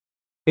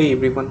Hey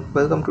everyone,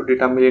 welcome to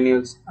Data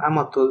Millennials. I'm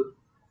Atul,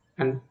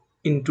 and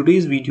in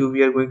today's video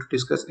we are going to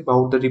discuss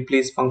about the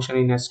replace function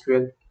in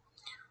SQL.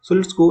 So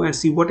let's go and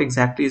see what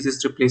exactly is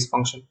this replace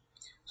function.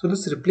 So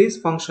this replace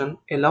function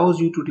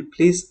allows you to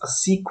replace a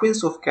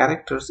sequence of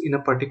characters in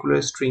a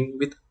particular string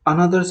with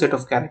another set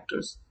of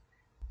characters.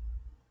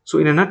 So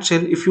in a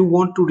nutshell, if you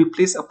want to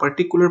replace a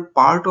particular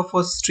part of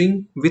a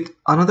string with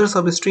another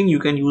substring, you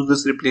can use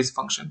this replace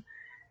function.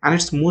 And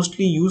it's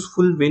mostly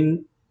useful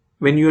when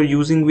you are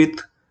using with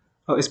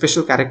a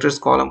special characters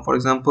column. For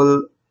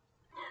example,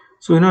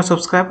 so in our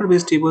subscriber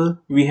base table,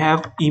 we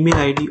have email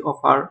ID of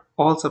our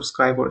all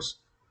subscribers,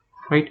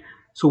 right?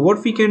 So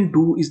what we can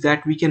do is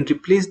that we can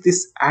replace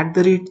this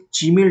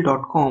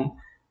 @gmail.com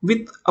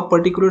with a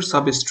particular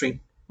substring,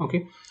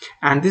 okay?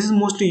 And this is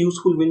mostly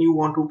useful when you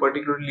want to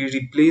particularly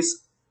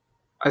replace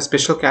a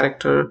special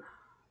character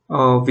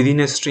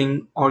within a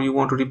string, or you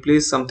want to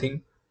replace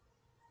something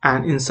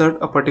and insert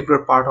a particular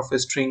part of a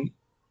string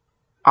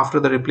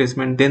after the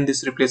replacement. Then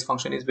this replace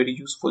function is very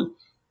useful.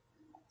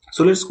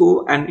 So let's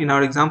go, and in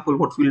our example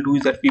what we'll do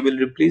is that we will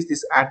replace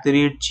this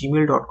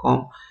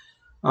 @gmail.com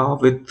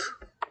with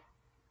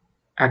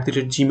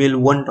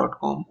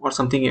 @gmail1.com or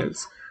something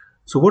else.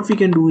 So what we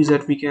can do is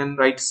that we can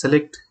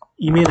select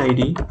email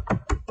ID,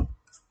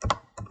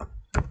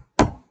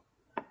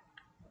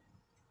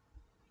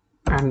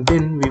 and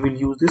then we will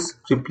use this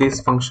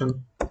replace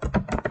function.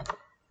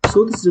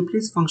 So this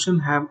replace function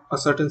have a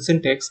certain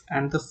syntax,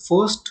 and the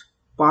first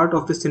part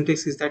of the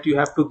syntax is that you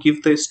have to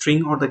give the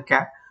string or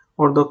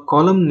the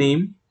column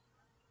name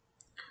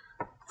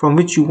from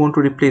which you want to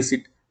replace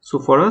it. So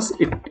for us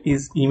it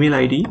is email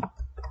ID,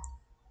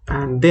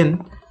 and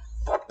then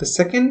the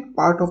second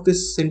part of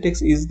this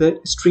syntax is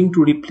the string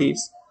to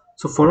replace.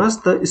 So for us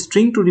the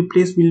string to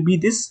replace will be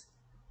this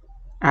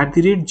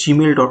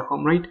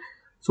 @gmail.com, right?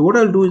 So what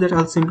I'll do is that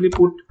I'll simply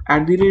put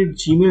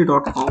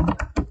 @gmail.com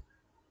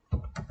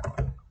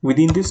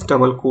within this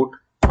double quote,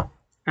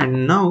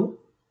 and now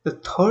the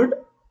third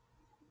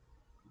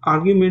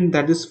argument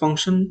that this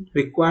function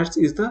requires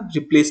is the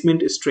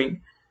replacement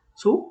string.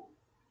 So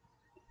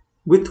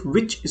with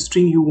which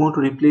string you want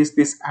to replace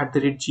this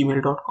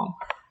 @gmail.com.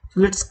 So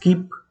let's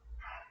keep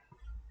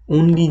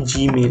only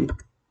Gmail,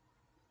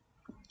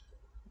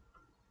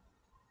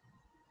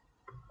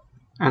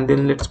 and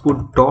then let's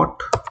put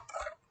dot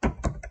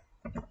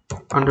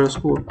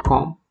underscore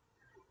com.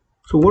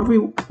 So what we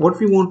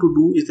want to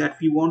do is that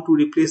we want to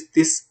replace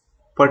this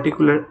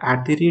particular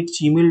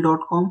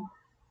 @gmail.com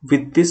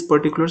with this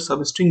particular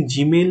substring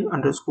gmail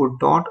underscore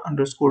dot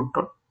underscore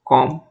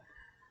com.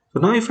 So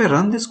now if I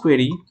run this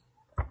query,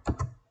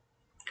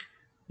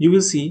 you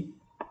will see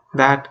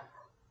that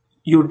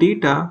your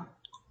data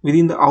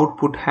within the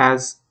output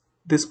has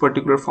this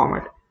particular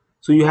format.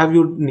 So you have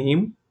your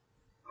name,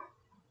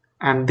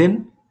 and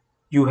then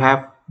you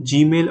have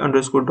gmail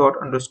underscore dot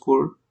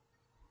underscore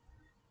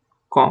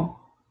com.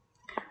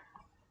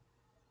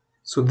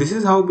 So this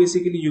is how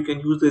basically you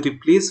can use the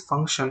replace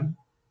function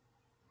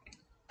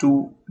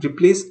to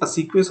replace a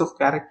sequence of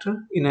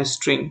character in a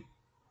string.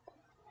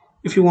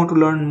 If you want to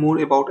learn more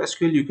about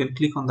SQL, you can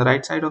click on the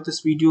right side of this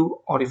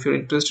video, or if you're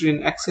interested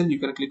in Excel, you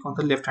can click on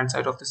the left hand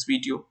side of this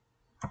video.